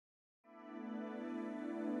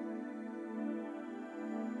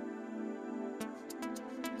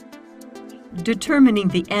determining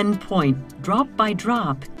the end point drop by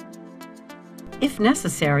drop, if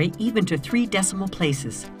necessary even to 3 decimal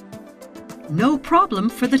places. No problem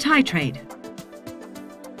for the titrate.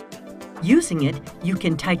 Using it, you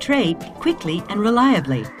can titrate quickly and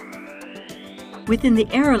reliably, within the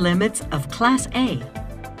error limits of Class A.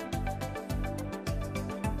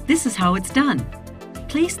 This is how it's done.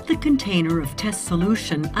 Place the container of test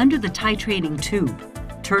solution under the titrating tube,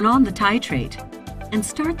 turn on the titrate, and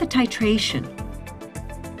start the titration.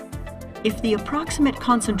 If the approximate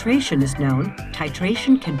concentration is known,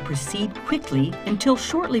 titration can proceed quickly until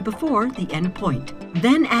shortly before the end point.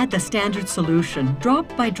 Then add the standard solution,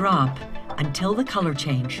 drop by drop, until the color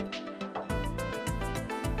change.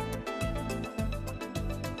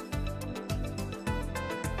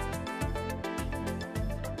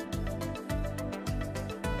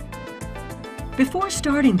 Before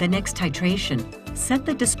starting the next titration, set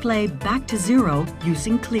the display back to 0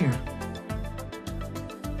 using clear.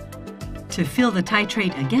 To fill the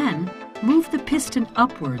titrate again, move the piston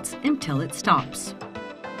upwards until it stops.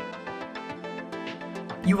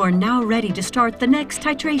 You are now ready to start the next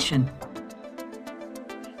titration.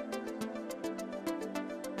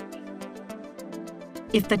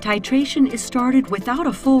 If the titration is started without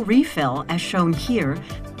a full refill, as shown here,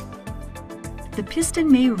 the piston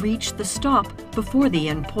may reach the stop before the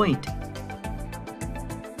end point.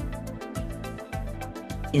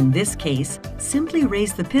 In this case, simply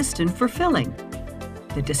raise the piston for filling.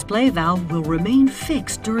 The display valve will remain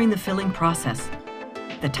fixed during the filling process.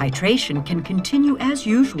 The titration can continue as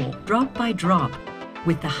usual, drop by drop,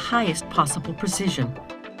 with the highest possible precision.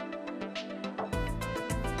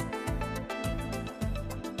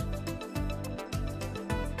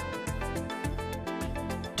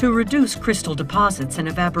 To reduce crystal deposits and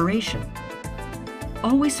evaporation,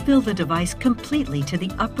 always fill the device completely to the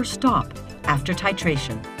upper stop after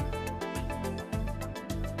titration.